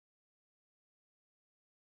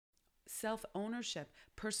self-ownership,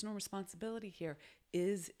 personal responsibility here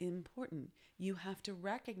is important. You have to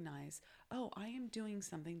recognize, oh, I am doing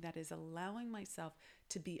something that is allowing myself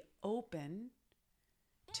to be open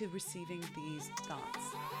to receiving these thoughts.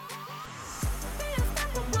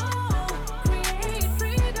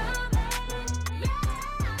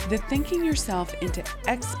 The Thinking Yourself into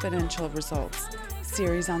Exponential Results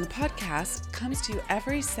series on the podcast comes to you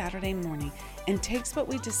every Saturday morning and takes what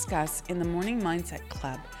we discuss in the Morning Mindset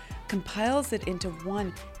Club, compiles it into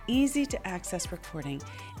one easy to access recording,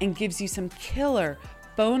 and gives you some killer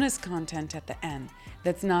bonus content at the end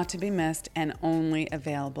that's not to be missed and only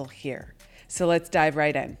available here. So let's dive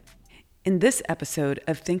right in. In this episode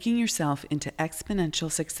of Thinking Yourself into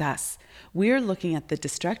Exponential Success, we are looking at the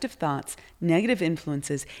destructive thoughts, negative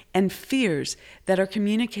influences, and fears that are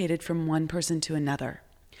communicated from one person to another.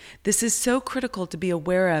 This is so critical to be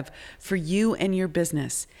aware of for you and your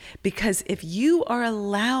business, because if you are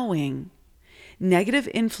allowing negative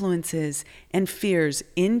influences and fears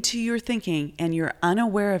into your thinking and you're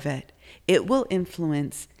unaware of it, it will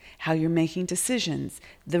influence how you're making decisions,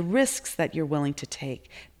 the risks that you're willing to take,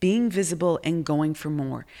 being visible and going for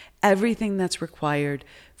more, everything that's required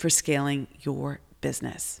for scaling your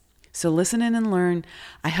business. So listen in and learn.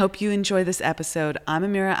 I hope you enjoy this episode. I'm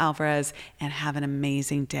Amira Alvarez, and have an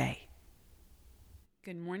amazing day.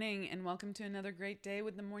 Good morning and welcome to another great day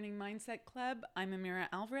with the Morning Mindset Club. I'm Amira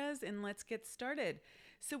Alvarez, and let's get started.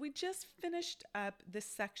 So we just finished up this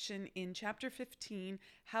section in chapter 15,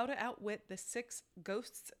 How to Outwit the 6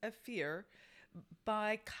 Ghosts of Fear,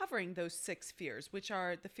 by covering those 6 fears, which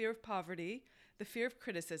are the fear of poverty, the fear of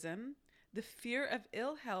criticism, the fear of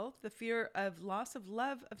ill health, the fear of loss of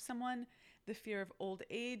love of someone, the fear of old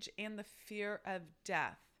age, and the fear of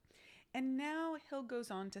death. And now Hill goes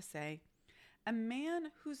on to say, a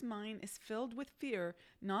man whose mind is filled with fear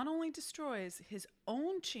not only destroys his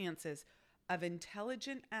own chances of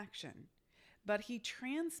intelligent action, but he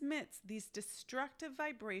transmits these destructive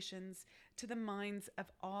vibrations to the minds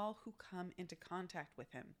of all who come into contact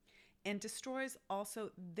with him, and destroys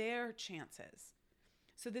also their chances.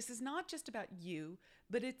 So this is not just about you,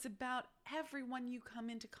 but it's about everyone you come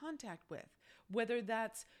into contact with, whether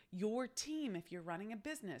that's your team if you're running a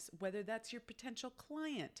business, whether that's your potential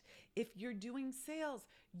client. If you're doing sales,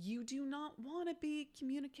 you do not want to be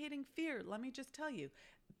communicating fear. Let me just tell you,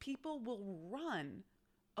 people will run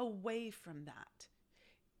away from that.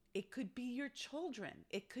 It could be your children.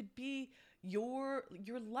 It could be your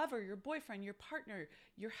lover, your boyfriend, your partner,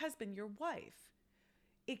 your husband, your wife.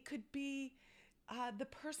 It could be the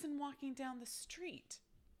person walking down the street,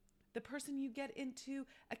 the person you get into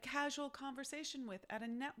a casual conversation with at a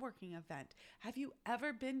networking event. Have you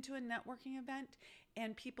ever been to a networking event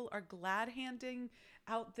and people are glad handing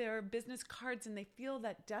out their business cards and they feel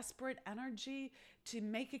that desperate energy to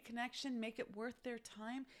make a connection, make it worth their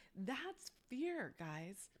time? That's fear,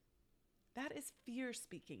 guys. That is fear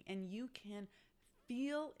speaking, and you can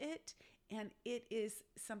feel it, and it is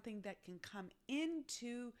something that can come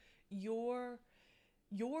into your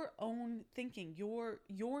own thinking,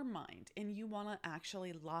 your mind, and you want to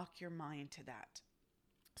actually lock your mind to that.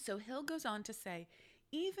 So Hill goes on to say,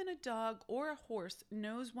 even a dog or a horse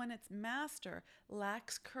knows when its master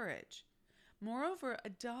lacks courage. Moreover, a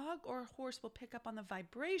dog or a horse will pick up on the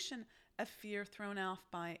vibration of fear thrown off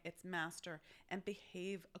by its master and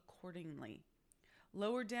behave accordingly.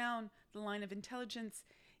 Lower down the line of intelligence,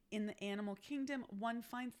 in the animal kingdom, one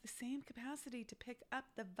finds the same capacity to pick up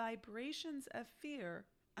the vibrations of fear.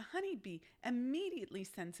 A honeybee immediately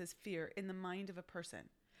senses fear in the mind of a person.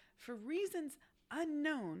 For reasons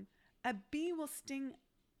unknown, a bee will sting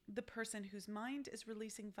the person whose mind is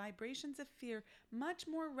releasing vibrations of fear much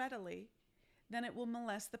more readily than it will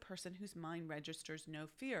molest the person whose mind registers no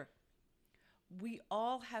fear. We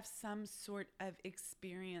all have some sort of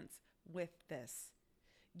experience with this.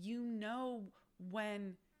 You know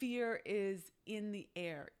when fear is in the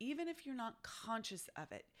air, even if you're not conscious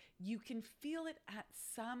of it, you can feel it at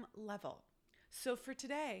some level. So for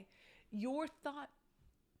today, your thought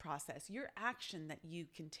process, your action that you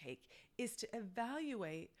can take is to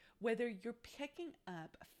evaluate whether you're picking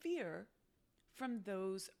up fear from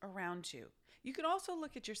those around you. You could also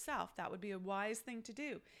look at yourself. That would be a wise thing to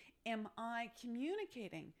do. Am I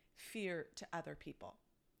communicating fear to other people?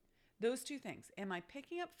 Those two things. Am I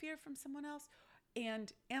picking up fear from someone else?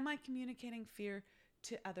 And am I communicating fear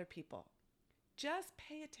to other people? Just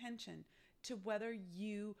pay attention to whether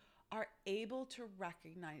you are able to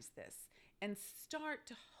recognize this and start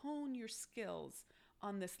to hone your skills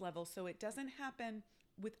on this level so it doesn't happen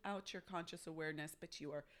without your conscious awareness, but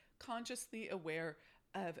you are consciously aware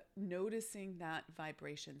of noticing that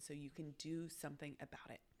vibration so you can do something about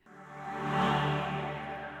it.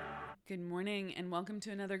 Good morning and welcome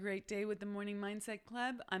to another great day with the Morning Mindset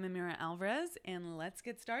Club. I'm Amira Alvarez and let's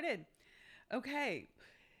get started. Okay,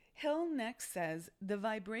 Hill next says, the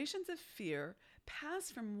vibrations of fear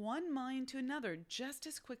pass from one mind to another just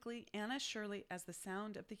as quickly and as surely as the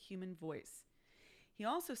sound of the human voice. He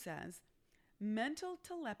also says, mental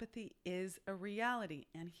telepathy is a reality,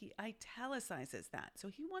 and he italicizes that. So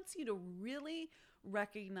he wants you to really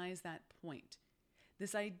recognize that point.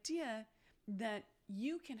 This idea that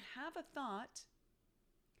you can have a thought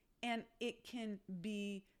and it can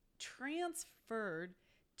be transferred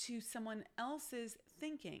to someone else's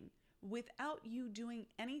thinking without you doing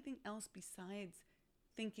anything else besides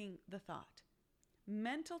thinking the thought.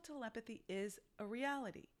 Mental telepathy is a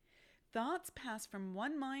reality. Thoughts pass from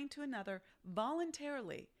one mind to another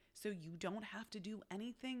voluntarily, so you don't have to do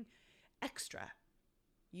anything extra.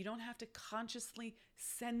 You don't have to consciously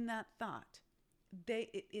send that thought.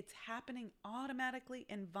 It's happening automatically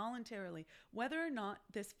and voluntarily, whether or not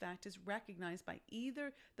this fact is recognized by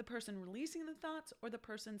either the person releasing the thoughts or the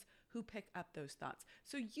persons who pick up those thoughts.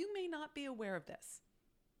 So you may not be aware of this.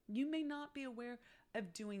 You may not be aware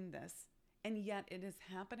of doing this, and yet it is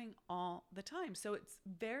happening all the time. So it's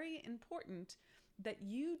very important that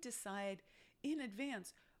you decide in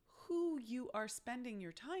advance who you are spending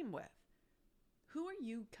your time with. Who are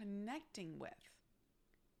you connecting with?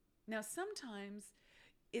 Now, sometimes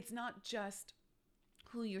it's not just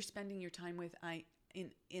who you're spending your time with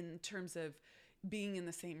in terms of being in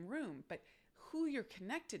the same room, but who you're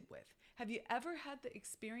connected with. Have you ever had the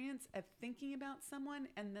experience of thinking about someone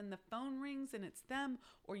and then the phone rings and it's them,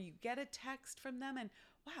 or you get a text from them and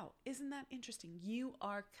wow, isn't that interesting? You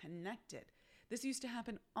are connected. This used to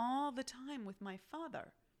happen all the time with my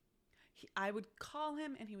father. I would call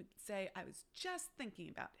him and he would say, I was just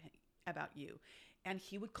thinking about you. And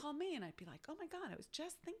he would call me and I'd be like, oh my God, I was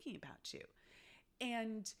just thinking about you.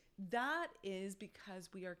 And that is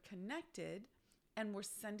because we are connected and we're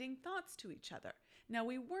sending thoughts to each other. Now,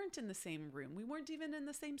 we weren't in the same room. We weren't even in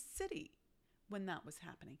the same city when that was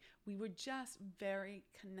happening. We were just very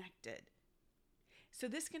connected. So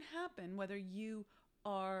this can happen whether you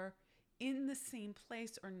are in the same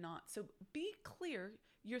place or not. So be clear.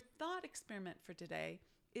 Your thought experiment for today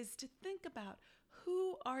is to think about,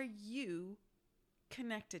 who are you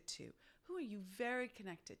connected to? Who are you very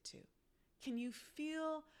connected to? Can you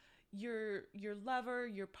feel your lover,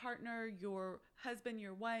 your partner, your husband,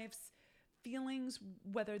 your wife's feelings,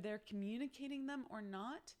 whether they're communicating them or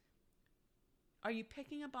not? Are you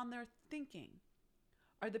picking up on their thinking?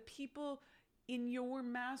 Are the people in your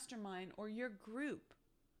mastermind or your group,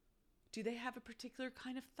 do they have a particular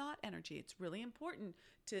kind of thought energy? It's really important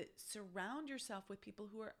to surround yourself with people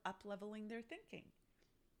who are up-leveling their thinking.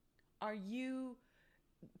 Are you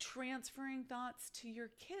transferring thoughts to your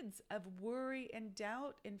kids of worry and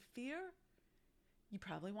doubt and fear? You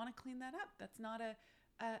probably want to clean that up. That's not a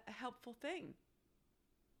helpful thing.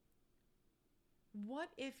 What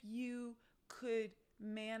if you could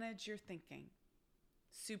manage your thinking?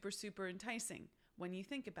 Super, super enticing when you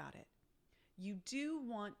think about it. You do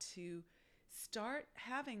want to start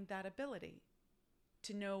having that ability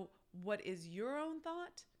to know what is your own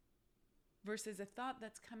thought versus a thought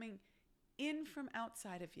that's coming in from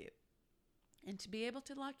outside of you, and to be able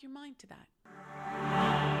to lock your mind to that.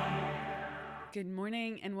 Good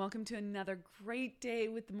morning and welcome to another great day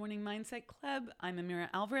with the Morning Mindset Club. I'm Amira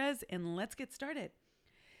Alvarez and let's get started.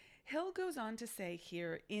 Hill goes on to say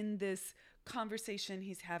here in this conversation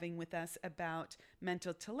he's having with us about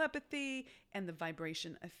mental telepathy and the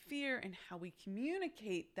vibration of fear and how we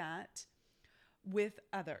communicate that with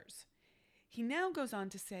others. He now goes on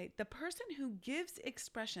to say, the person who gives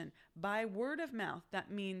expression by word of mouth,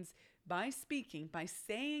 that means by speaking, by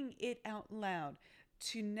saying it out loud,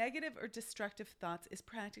 to negative or destructive thoughts is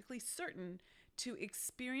practically certain to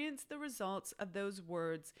experience the results of those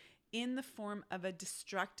words in the form of a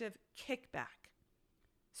destructive kickback.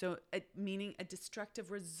 So meaning a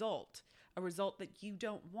destructive result, a result that you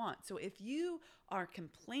don't want. So if you are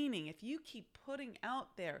complaining, if you keep putting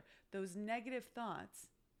out there those negative thoughts,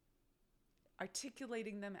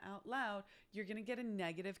 articulating them out loud, you're going to get a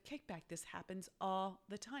negative kickback. This happens all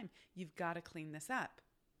the time. You've got to clean this up.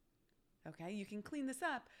 Okay, you can clean this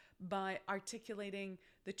up by articulating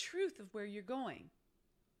the truth of where you're going.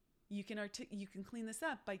 You can clean this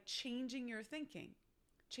up by changing your thinking,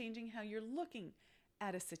 changing how you're looking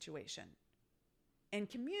at a situation, and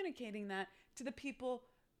communicating that to the people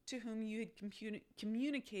to whom you had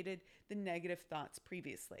communicated the negative thoughts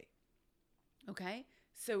previously. Okay,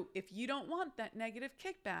 so if you don't want that negative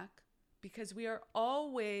kickback, because we are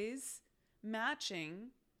always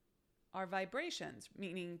matching our vibrations,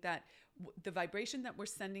 meaning that the vibration that we're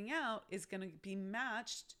sending out is going to be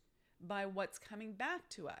matched by what's coming back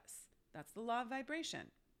to us. That's the law of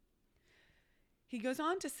vibration. He goes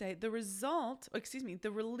on to say the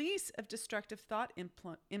release of destructive thought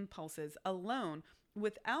impulses alone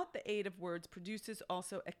without the aid of words produces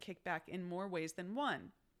also a kickback in more ways than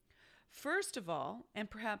one. First of all, and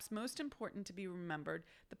perhaps most important to be remembered,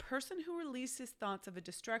 the person who releases thoughts of a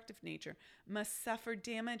destructive nature must suffer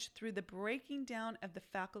damage through the breaking down of the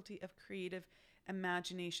faculty of creative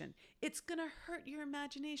imagination. It's going to hurt your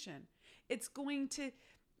imagination. It's going to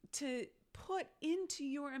put into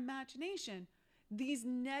your imagination these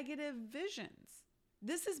negative visions.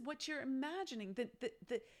 This is what you're imagining,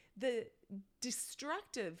 the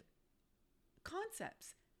destructive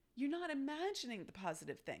concepts. You're not imagining the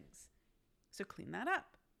positive things. So clean that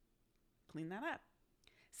up. Clean that up.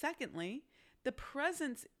 Secondly, the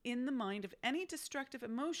presence in the mind of any destructive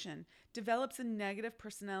emotion develops a negative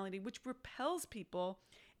personality which repels people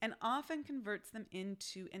and often converts them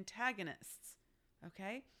into antagonists.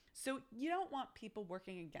 Okay? So you don't want people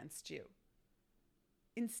working against you.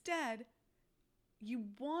 Instead, you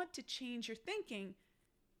want to change your thinking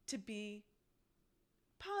to be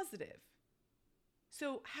positive.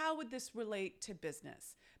 So how would this relate to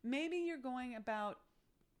business? Maybe you're going about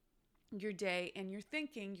your day and you're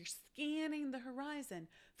scanning the horizon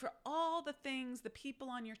for all the things the people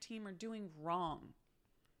on your team are doing wrong,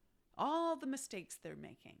 all the mistakes they're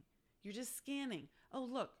making. You're just scanning. Oh,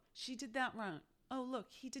 look, she did that wrong. Oh,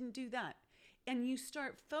 look, he didn't do that. And you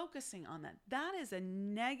start focusing on that. That is a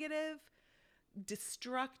negative,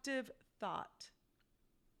 destructive thought.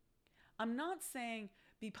 I'm not saying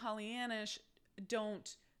be Pollyannish,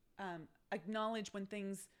 don't acknowledge when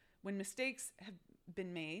mistakes have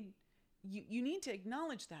been made. You need to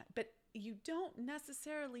acknowledge that, but you don't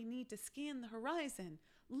necessarily need to scan the horizon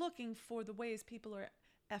looking for the ways people are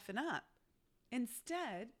effing up.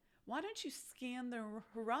 Instead, why don't you scan the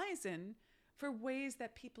horizon for ways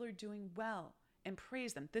that people are doing well and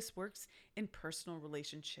praise them? This works in personal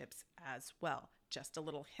relationships as well. Just a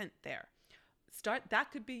little hint there.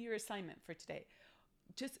 That could be your assignment for today.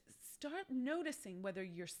 Just start noticing whether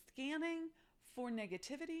you're scanning for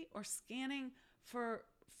negativity or scanning for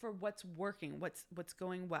what's working, what's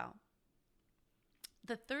going well.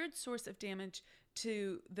 The third source of damage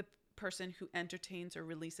to the person who entertains or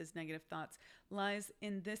releases negative thoughts lies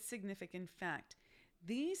in this significant fact.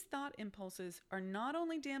 These thought impulses are not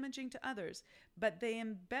only damaging to others, but they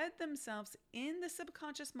embed themselves in the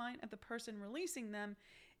subconscious mind of the person releasing them,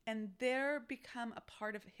 and there become a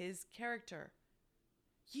part of his character.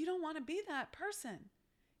 You don't want to be that person.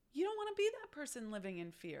 You don't want to be that person living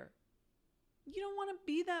in fear. You don't want to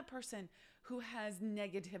be that person who has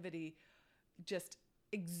negativity just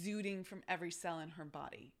exuding from every cell in her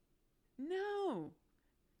body. No,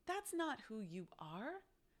 that's not who you are.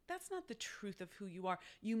 That's not the truth of who you are.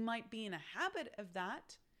 You might be in a habit of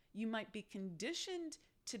that. You might be conditioned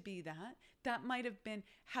to be that. That might have been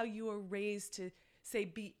how you were raised to, say,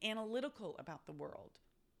 be analytical about the world.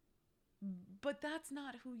 But that's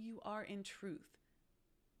not who you are in truth.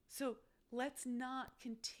 So let's not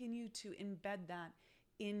continue to embed that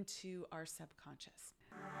into our subconscious.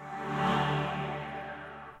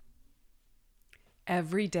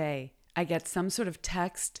 Every day, I get some sort of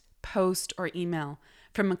text, post, or email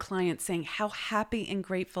from a client saying how happy and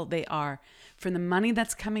grateful they are for the money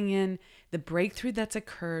that's coming in, the breakthrough that's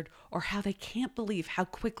occurred, or how they can't believe how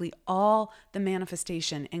quickly all the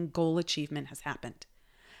manifestation and goal achievement has happened.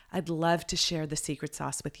 I'd love to share the secret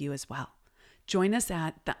sauce with you as well. Join us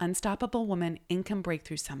at the Unstoppable Woman Income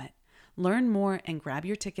Breakthrough Summit. Learn more and grab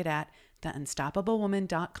your ticket at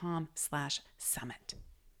theunstoppablewoman.com/summit.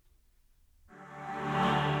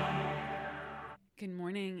 Good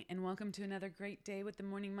morning and welcome to another great day with the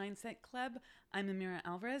Morning Mindset Club. I'm Amira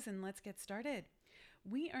Alvarez and let's get started.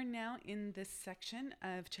 We are now in this section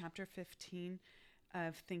of chapter 15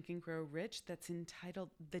 of Think and Grow Rich that's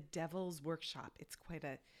entitled The Devil's Workshop. It's quite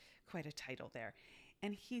a title there.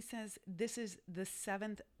 And he says this is the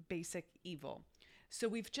 7th basic evil. So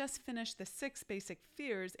we've just finished the 6 basic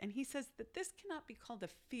fears, and he says that this cannot be called a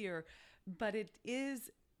fear, but it is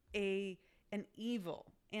an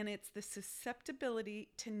evil, and it's the susceptibility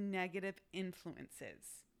to negative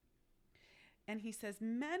influences. And he says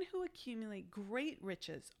men who accumulate great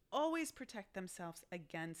riches always protect themselves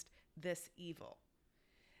against this evil.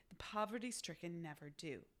 The poverty-stricken never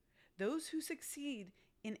do. Those who succeed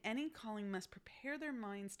in any calling must prepare their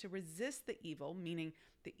minds to resist the evil, meaning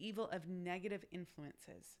the evil of negative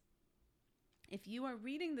influences. If you are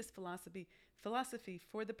reading this philosophy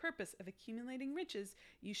for the purpose of accumulating riches,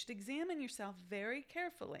 you should examine yourself very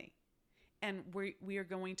carefully. And we are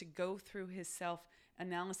going to go through his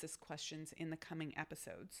self-analysis questions in the coming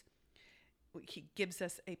episodes. He gives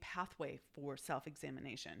us a pathway for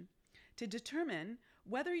self-examination to determine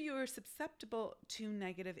whether you are susceptible to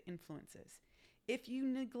negative influences. If you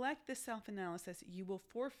neglect this self-analysis, you will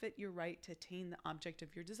forfeit your right to attain the object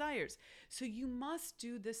of your desires. So you must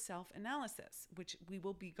do this self-analysis, which we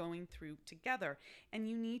will be going through together. And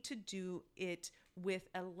you need to do it with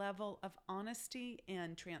a level of honesty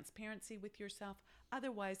and transparency with yourself.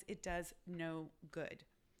 Otherwise, it does no good.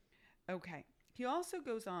 Okay. He also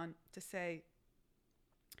goes on to say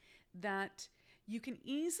that you can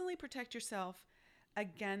easily protect yourself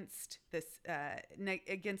against this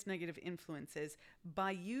against negative influences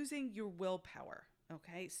by using your willpower.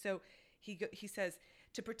 Okay, so he says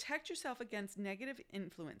to protect yourself against negative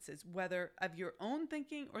influences, whether of your own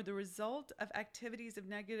thinking or the result of activities of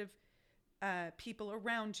negative people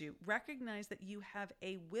around you, recognize that you have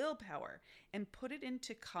a willpower and put it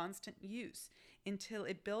into constant use until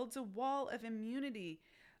it builds a wall of immunity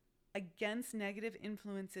against negative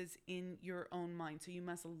influences in your own mind. So you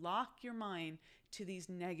must lock your mind to these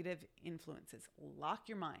negative influences. Lock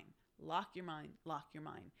your mind, lock your mind, lock your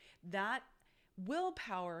mind. That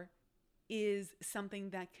willpower is something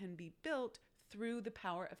that can be built through the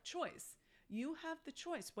power of choice. You have the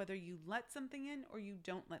choice whether you let something in or you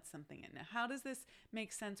don't let something in. Now, how does this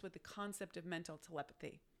make sense with the concept of mental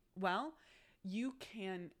telepathy? Well, you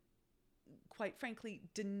can, quite frankly,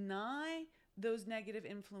 deny those negative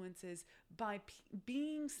influences by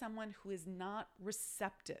being someone who is not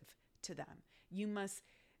receptive to them. You must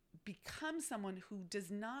become someone who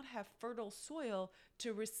does not have fertile soil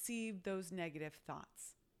to receive those negative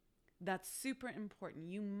thoughts. That's super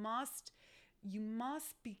important. You must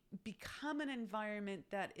become an environment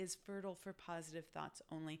that is fertile for positive thoughts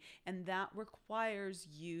only, and that requires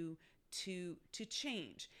you to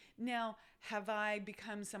change. Now, have I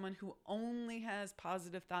become someone who only has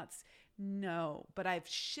positive thoughts? No, but I've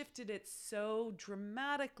shifted it so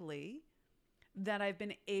dramatically that I've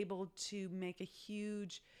been able to make a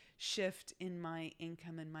huge shift in my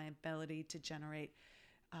income and my ability to generate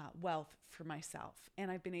wealth for myself.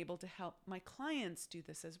 And I've been able to help my clients do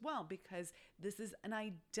this as well, because this is an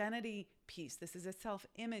identity piece. This is a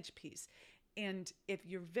self-image piece. And if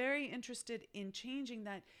you're very interested in changing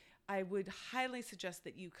that, I would highly suggest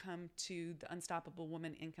that you come to the Unstoppable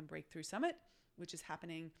Woman Income Breakthrough Summit, which is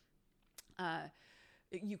happening.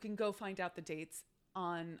 You can go find out the dates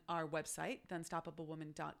on our website,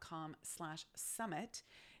 theunstoppablewoman.com/summit,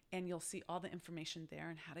 and you'll see all the information there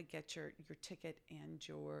and how to get your ticket and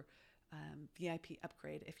your VIP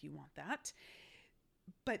upgrade if you want that.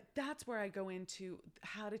 But that's where I go into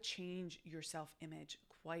how to change your self-image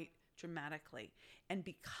quite dramatically and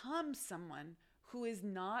become someone who is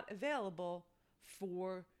not available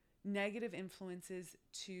for negative influences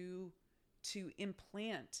to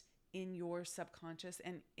implant in your subconscious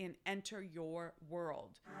and enter your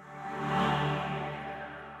world.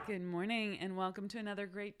 Good morning and welcome to another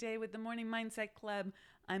great day with the Morning Mindset Club.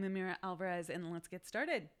 I'm Amira Alvarez and let's get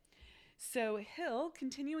started. So Hill,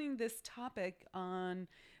 continuing this topic on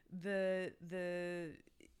the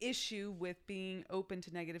issue with being open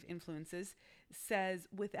to negative influences, says,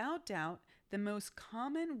 without doubt, the most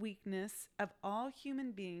common weakness of all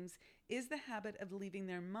human beings is the habit of leaving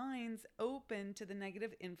their minds open to the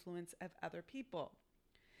negative influence of other people.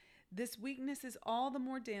 This weakness is all the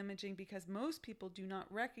more damaging because most people do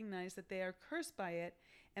not recognize that they are cursed by it,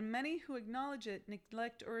 and many who acknowledge it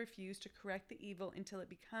neglect or refuse to correct the evil until it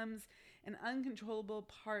becomes an uncontrollable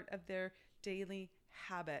part of their daily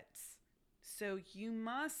habits. So you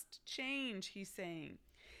must change, he's saying.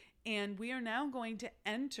 And we are now going to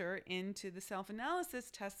enter into the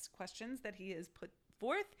self-analysis test questions that he has put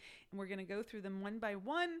forth, and we're going to go through them one by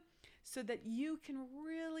one so that you can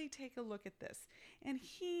really take a look at this. And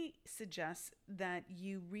he suggests that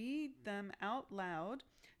you read them out loud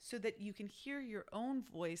so that you can hear your own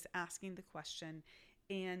voice asking the question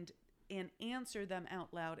and answer them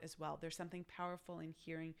out loud as well. There's something powerful in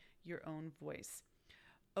hearing your own voice.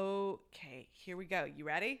 Okay, here we go. You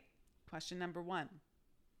ready? Question number 1.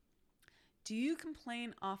 Do you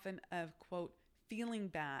complain often of, quote, feeling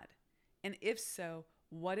bad? And if so,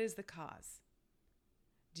 what is the cause?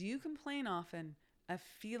 Do you complain often of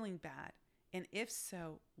feeling bad? And if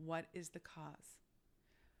so, what is the cause?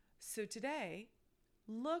 So today,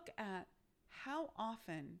 look at how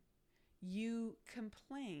often you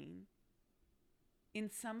complain in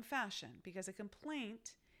some fashion, because a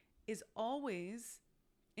complaint is always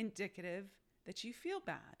indicative that you feel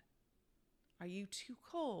bad. Are you too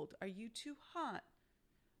cold? Are you too hot?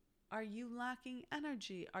 Are you lacking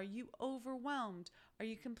energy? Are you overwhelmed? Are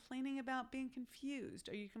you complaining about being confused?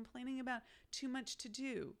 Are you complaining about too much to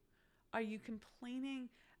do? Are you complaining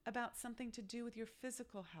about something to do with your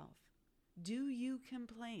physical health? Do you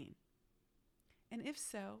complain? And if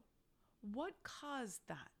so, what caused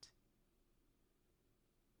that?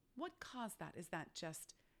 What caused that? Is that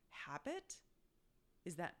just habit?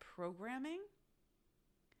 Is that programming?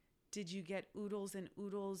 Did you get oodles and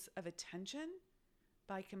oodles of attention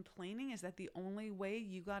by complaining? Is that the only way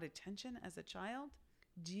you got attention as a child?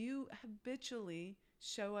 Do you habitually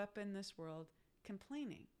show up in this world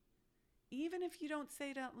complaining? Even if you don't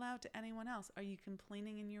say it out loud to anyone else, are you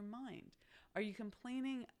complaining in your mind? Are you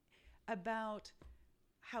complaining about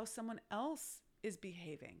how someone else is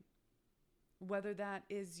behaving? Whether that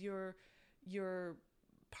is your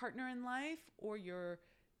partner in life or your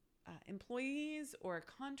employees or a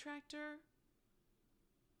contractor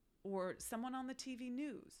or someone on the TV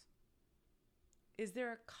news. Is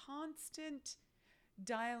there a constant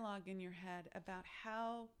dialogue in your head about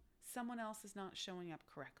how someone else is not showing up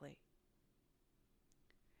correctly?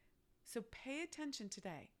 So pay attention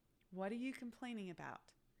today. What are you complaining about?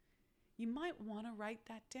 You might want to write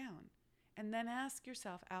that down and then ask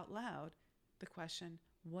yourself out loud the question,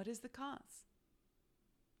 what is the cause?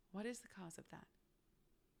 What is the cause of that?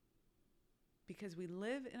 Because we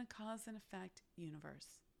live in a cause and effect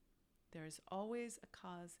universe. There is always a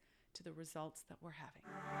cause to the results that we're having.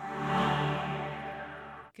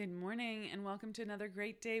 Good morning and welcome to another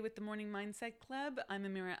great day with the Morning Mindset Club. I'm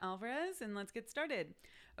Amira Alvarez and let's get started.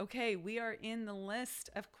 Okay, we are in the list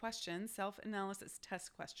of questions, self-analysis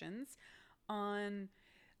test questions on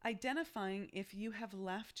identifying if you have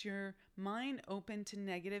left your mind open to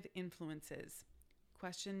negative influences.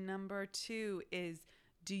 Question number 2 is,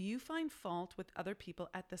 do you find fault with other people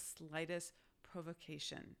at the slightest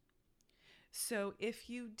provocation? So if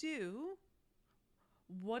you do,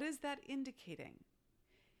 what is that indicating?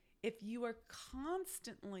 If you are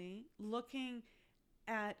constantly looking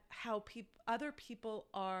at how other people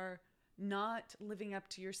are not living up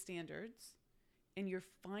to your standards and you're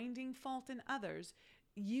finding fault in others,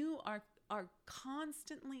 you are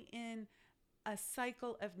constantly in a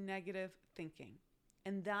cycle of negative thinking,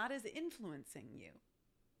 and that is influencing you.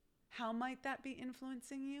 How might that be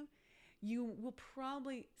influencing you? You will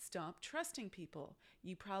probably stop trusting people.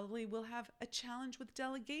 You probably will have a challenge with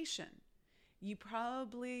delegation. You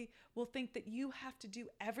probably will think that you have to do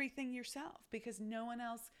everything yourself because no one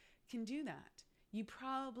else can do that. You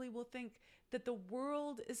probably will think that the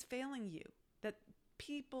world is failing you, that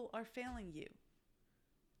people are failing you,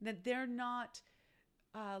 that they're not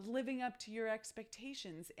living up to your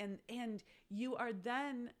expectations, and you are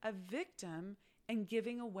then a victim and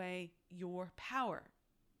giving away your power.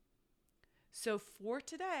 So for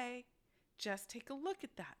today, just take a look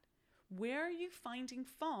at that. Where are you finding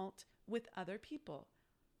fault with other people?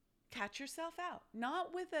 Catch yourself out,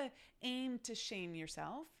 not with an aim to shame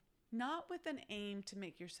yourself, not with an aim to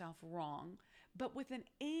make yourself wrong, but with an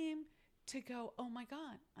aim to go, oh my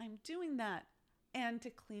God, I'm doing that, and to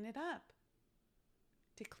clean it up.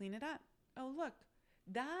 To clean it up. Oh, look,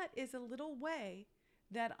 that is a little way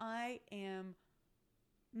that I am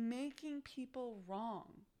making people wrong.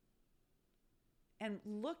 And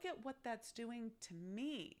look at what that's doing to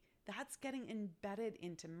me. That's getting embedded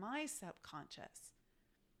into my subconscious.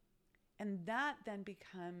 And that then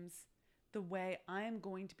becomes the way I am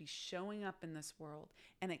going to be showing up in this world.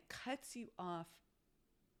 And it cuts you off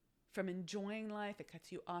from enjoying life. It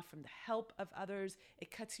cuts you off from the help of others.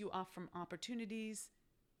 It cuts you off from opportunities,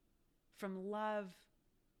 from love,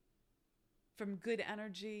 from good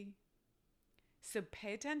energy. So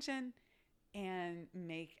pay attention and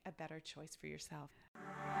make a better choice for yourself.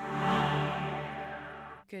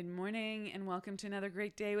 Good morning and welcome to another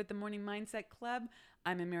great day with the Morning Mindset Club.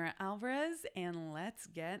 I'm Amira Alvarez and let's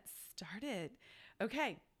get started.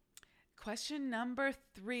 Okay, question number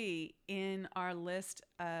 3 in our list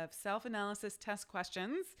of self-analysis test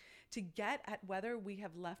questions to get at whether we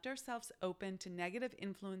have left ourselves open to negative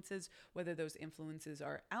influences, whether those influences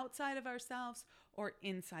are outside of ourselves or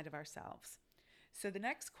inside of ourselves. So the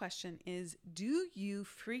next question is, do you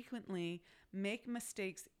frequently make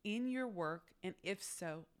mistakes in your work? And if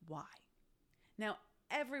so, why? Now,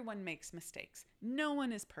 everyone makes mistakes. No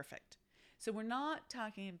one is perfect. So we're not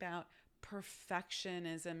talking about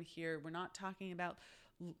perfectionism here. We're not talking about,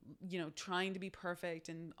 trying to be perfect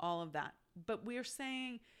and all of that. But we're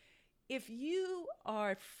saying if you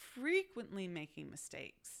are frequently making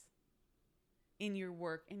mistakes in your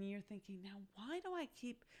work and you're thinking, now, why do I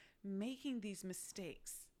keep making these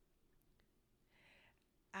mistakes?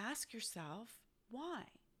 Ask yourself, why?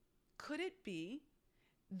 Could it be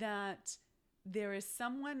that there is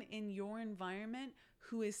someone in your environment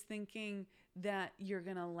who is thinking that you're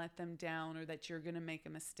going to let them down, or that you're going to make a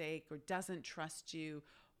mistake, or doesn't trust you.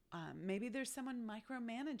 Maybe there's someone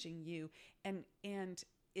micromanaging you and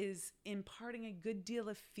is imparting a good deal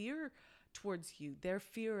of fear towards you, their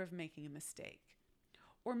fear of making a mistake.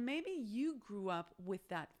 Or maybe you grew up with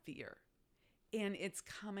that fear and it's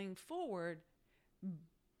coming forward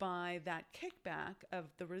by that kickback of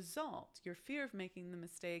the result. Your fear of making the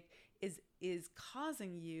mistake is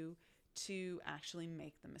causing you to actually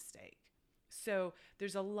make the mistake. So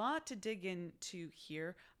there's a lot to dig into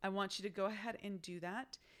here. I want you to go ahead and do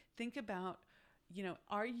that. Think about,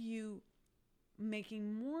 are you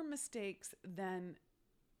making more mistakes than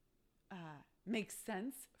makes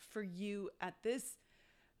sense for you at this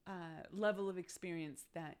level of experience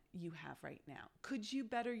that you have right now? Could you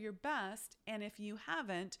better your best? And if you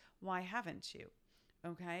haven't, why haven't you?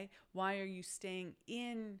 Okay? Why are you staying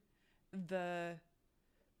in the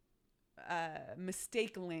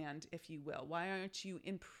mistake land, if you will? Why aren't you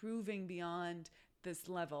improving beyond this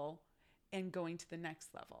level and going to the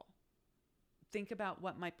next level? Think about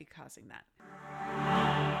what might be causing that.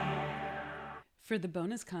 For the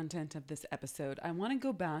bonus content of this episode, I want to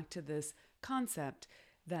go back to this concept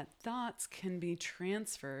that thoughts can be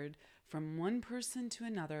transferred from one person to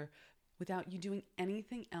another without you doing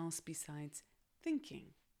anything else besides thinking,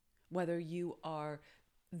 whether you are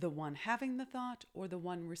the one having the thought or the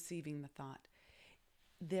one receiving the thought.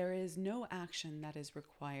 There is no action that is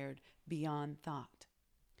required beyond thought.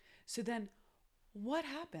 So then what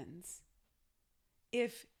happens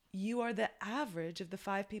if you are the average of the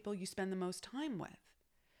 5 people you spend the most time with?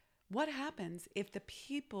 What happens if the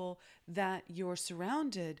people that you're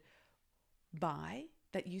surrounded by,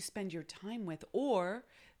 that you spend your time with, or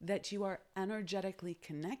that you are energetically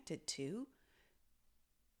connected to,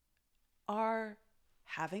 are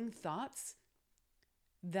having thoughts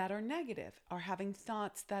that are negative, are having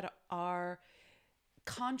thoughts that are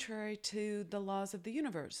contrary to the laws of the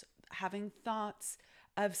universe, having thoughts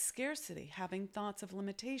of scarcity, having thoughts of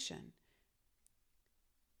limitation?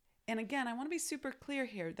 And again, I want to be super clear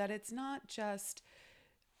here that it's not just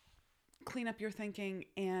clean up your thinking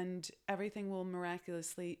and everything will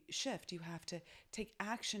miraculously shift. You have to take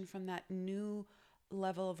action from that new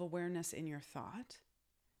level of awareness in your thought.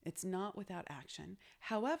 It's not without action.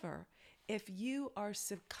 However, if you are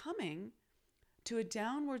succumbing to a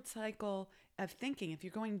downward cycle of thinking, if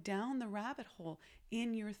you're going down the rabbit hole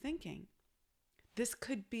in your thinking, this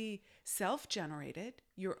could be self-generated,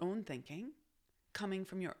 your own thinking, coming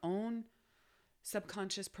from your own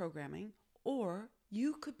subconscious programming, or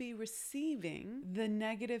you could be receiving the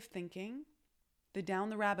negative thinking, the down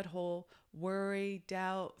the rabbit hole, worry,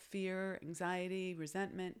 doubt, fear, anxiety,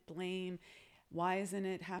 resentment, blame, why isn't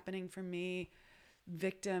it happening for me,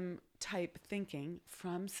 victim type thinking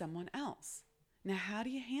from someone else. Now, how do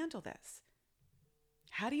you handle this?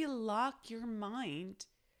 How do you lock your mind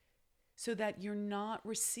so that you're not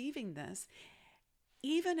receiving this,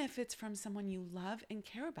 even if it's from someone you love and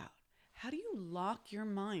care about? How do you lock your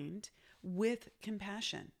mind with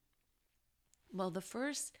compassion? Well, the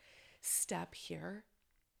first step here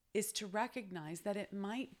is to recognize that it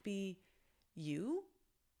might be you,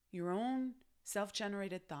 your own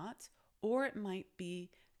self-generated thoughts, or it might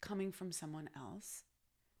be coming from someone else.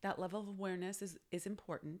 That level of awareness is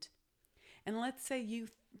important. And let's say you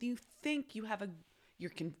think you have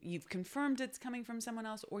you've confirmed it's coming from someone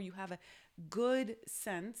else, or you have a good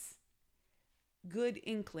sense, good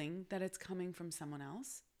inkling that it's coming from someone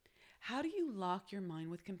else. How do you lock your mind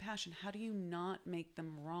with compassion? How do you not make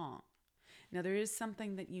them wrong? Now, there is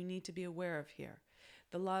something that you need to be aware of here.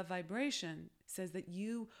 The law of vibration says that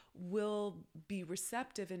you will be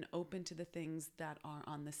receptive and open to the things that are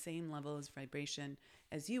on the same level as vibration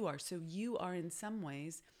as you are. So you are in some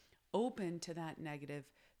ways open to that negative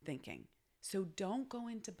thinking. So don't go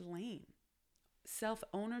into blame.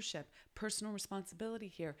 Self-ownership, personal responsibility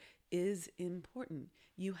here is important.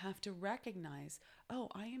 You have to recognize, oh,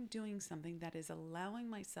 I am doing something that is allowing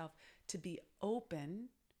myself to be open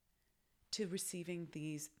to receiving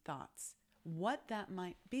these thoughts. What that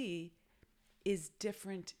might be is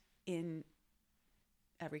different in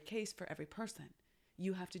every case for every person.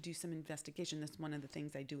 You have to do some investigation. That's one of the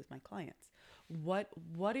things I do with my clients.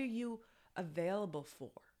 What are you available for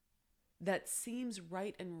that seems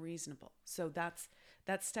right and reasonable? So that's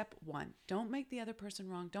step one. Don't make the other person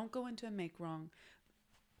wrong. Don't go into a make wrong.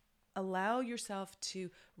 Allow yourself to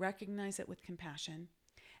recognize it with compassion.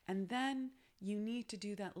 And then you need to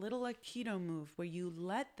do that little Aikido move where you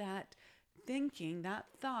let that thinking, that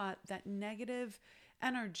thought, that negative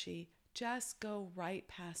energy just go right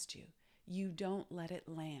past you. you don't let it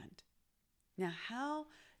land. Now, how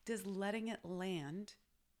does letting it land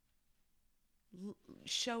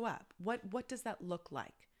show up? What does that look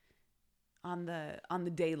like on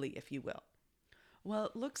the daily, if you will? Well,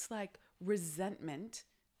 it looks like resentment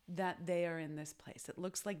that they are in this place. It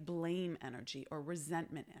looks like blame energy or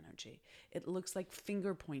resentment energy. It looks like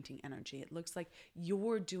finger pointing energy. It looks like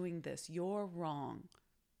you're doing this. You're wrong.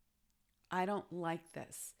 I don't like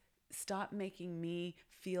this. Stop making me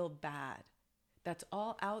feel bad. That's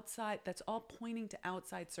all outside. That's all pointing to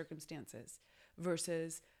outside circumstances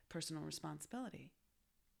versus personal responsibility.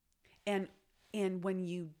 And when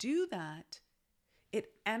you do that,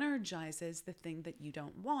 it energizes the thing that you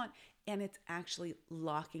don't want, and it's actually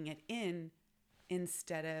locking it in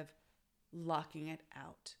instead of locking it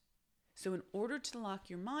out. So in order to lock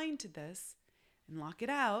your mind to this and lock it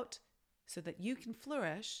out so that you can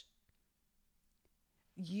flourish,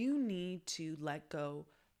 you need to let go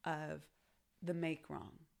of the make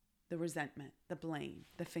wrong, the resentment, the blame,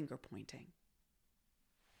 the finger pointing.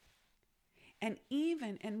 And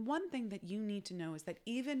one thing that you need to know is that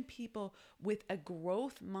even people with a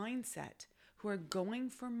growth mindset who are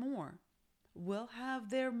going for more will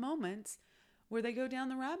have their moments where they go down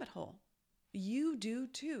the rabbit hole. You do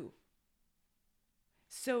too.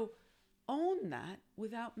 So own that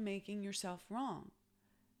without making yourself wrong.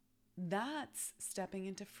 That's stepping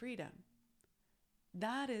into freedom.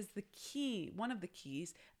 That is the key, one of the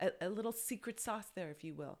keys, a little secret sauce there, if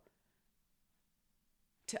you will,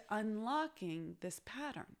 to unlocking this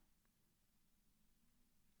pattern.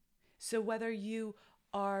 So whether you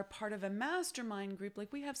are part of a mastermind group,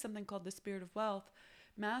 like we have something called the Spirit of Wealth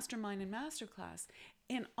Mastermind and Masterclass,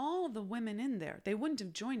 and all the women in there, they wouldn't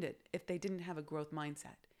have joined it if they didn't have a growth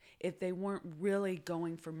mindset, if they weren't really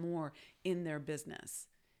going for more in their business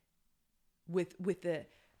with the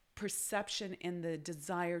perception and the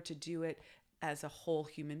desire to do it as a whole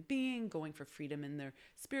human being, going for freedom in their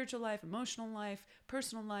spiritual life, emotional life,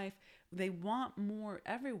 personal life. They want more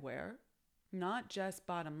everywhere, not just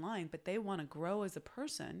bottom line, but they want to grow as a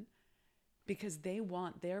person because they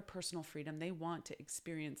want their personal freedom. They want to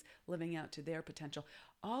experience living out to their potential.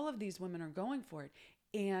 All of these women are going for it.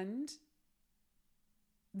 And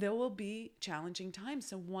there will be challenging times.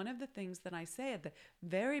 So one of the things that I say at the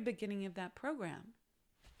very beginning of that program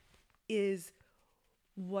is,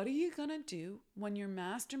 what are you going to do when your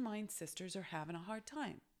mastermind sisters are having a hard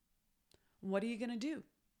time? What are you going to do?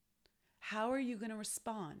 How are you going to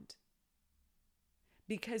respond?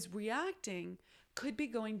 Because reacting could be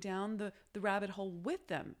going down the rabbit hole with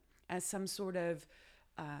them as some sort of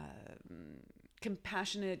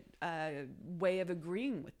compassionate way of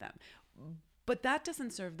agreeing with them. But that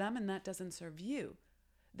doesn't serve them and that doesn't serve you.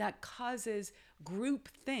 That causes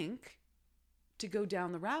groupthink to go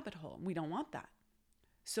down the rabbit hole. We don't want that.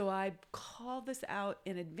 So I call this out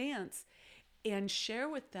in advance and share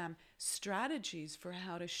with them strategies for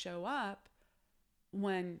how to show up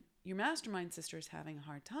when your mastermind sister is having a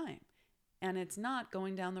hard time and it's not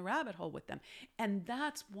going down the rabbit hole with them. And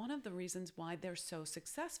that's one of the reasons why they're so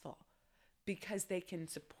successful, because they can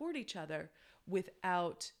support each other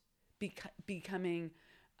without becoming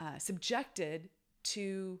subjected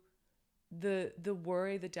to the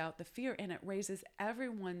worry, the doubt, the fear, and it raises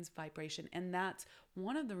everyone's vibration. And that's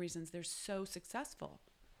one of the reasons they're so successful,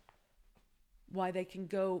 why they can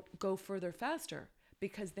go further faster,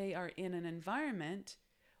 because they are in an environment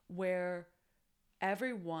where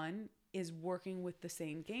everyone is working with the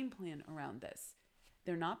same game plan around this.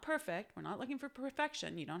 They're not perfect. We're not looking for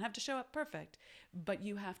perfection. You don't have to show up perfect, but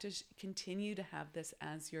you have to continue to have this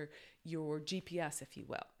as your GPS, if you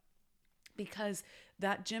will. Because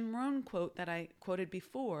that Jim Rohn quote that I quoted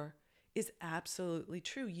before is absolutely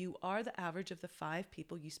true. You are the average of the 5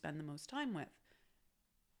 people you spend the most time with.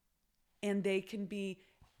 And they can be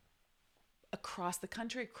across the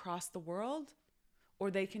country, across the world, or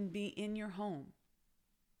they can be in your home.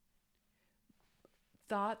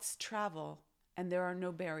 Thoughts travel, and there are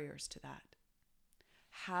no barriers to that.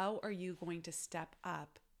 How are you going to step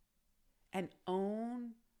up and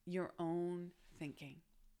own your own thinking?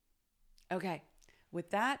 Okay, with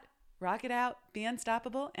that, rock it out, be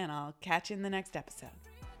unstoppable, and I'll catch you in the next episode.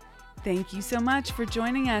 Thank you so much for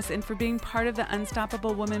joining us and for being part of the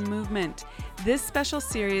Unstoppable Woman movement. This special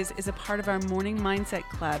series is a part of our Morning Mindset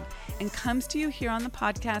Club and comes to you here on the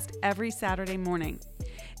podcast every Saturday morning.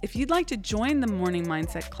 If you'd like to join the Morning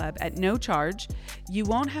Mindset Club at no charge, you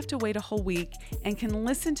won't have to wait a whole week and can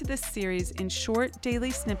listen to this series in short daily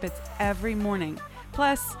snippets every morning.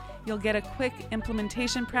 Plus, you'll get a quick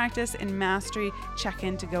implementation practice and mastery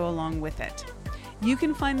check-in to go along with it. You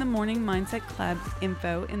can find the Morning Mindset Club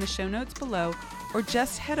info in the show notes below or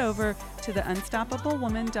just head over to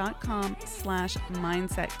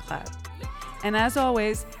theunstoppablewoman.com/mindset club. And as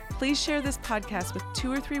always, please share this podcast with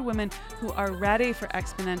 2 or 3 women who are ready for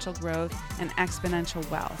exponential growth and exponential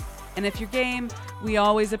wealth. And if you're game, we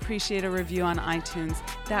always appreciate a review on iTunes.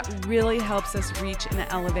 That really helps us reach and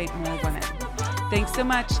elevate more women. Thanks so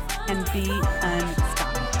much, and be unstoppable.